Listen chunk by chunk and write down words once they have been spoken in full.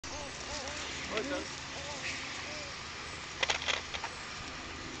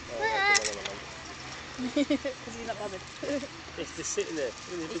Because he's not bothered. He's just sitting there.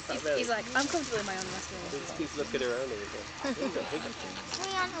 He's like, I'm comfortable in my own nest. He's looking around everything.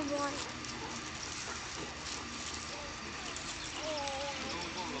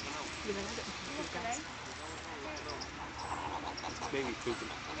 Maybe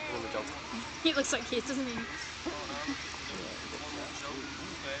pooping on the dog. He looks like kids, doesn't he?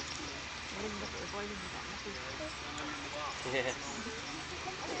 Yeah.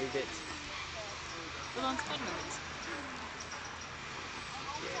 He did. The long side nuggets.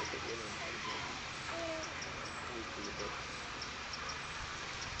 Yeah, he did.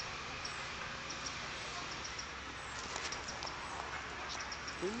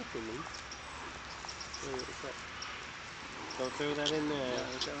 What is that? Don't throw that in there.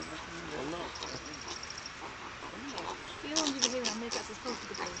 I'm not. You know when you behave on Meerkats, it's supposed to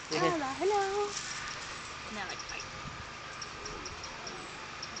be good. Yeah. Hello, hello. And they're like, fight.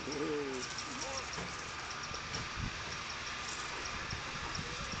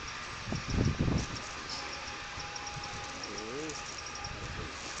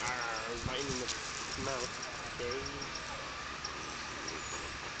 Biting in the mouth. Okay.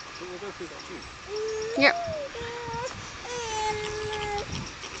 We'll go through that too. Yep.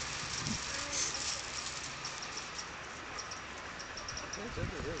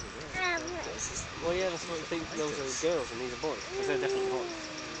 Well, yeah, that's what I think. Those are girls and these are boys. Because they're definitely boys.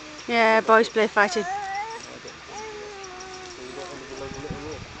 Yeah, boys play fighting.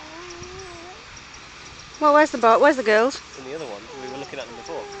 Well, where's the boy? Where's the girls? In the other one, we were looking at them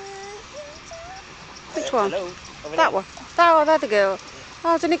before. Which one? Hello? That one. They're the girl.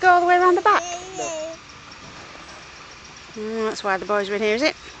 Oh, didn't it go all the way around the back? No. That's why the boys are in here, is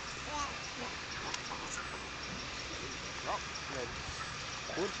it?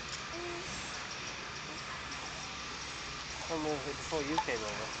 Good. Before you came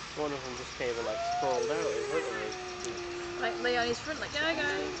over, one of them just came and like sprawled out in front of me. Like lay on his front, like, hi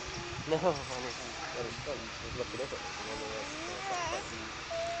guys. No, on his front. He's looking up at me.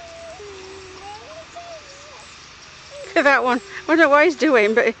 Look at that one. I don't know what he's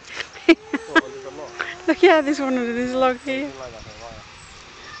doing, but... What, under the log? Look, yeah, there's one under this log here. Like that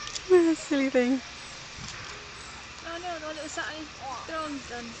for a while. Silly thing. Oh no, the one that was sat on his throne's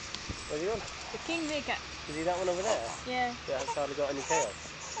done. Where's he gone? The king meerkat. Is he that one over there? Yeah. Yeah, that's hardly got any tail.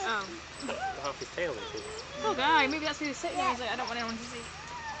 Oh. Half his tail is here. Oh guy, maybe that's who he's sitting there. He's like, I don't want anyone to see.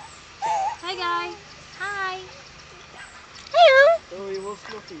 Hi guy. Hi. Hello. Oh, he was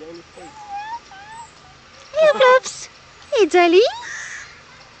snuffy on his face. Hello, loves. Hey, darling.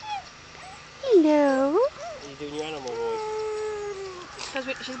 Hello. Are you doing your animal voice?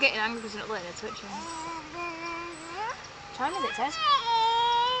 She's getting angry because you're not letting her touch him. Try a minute, Tess.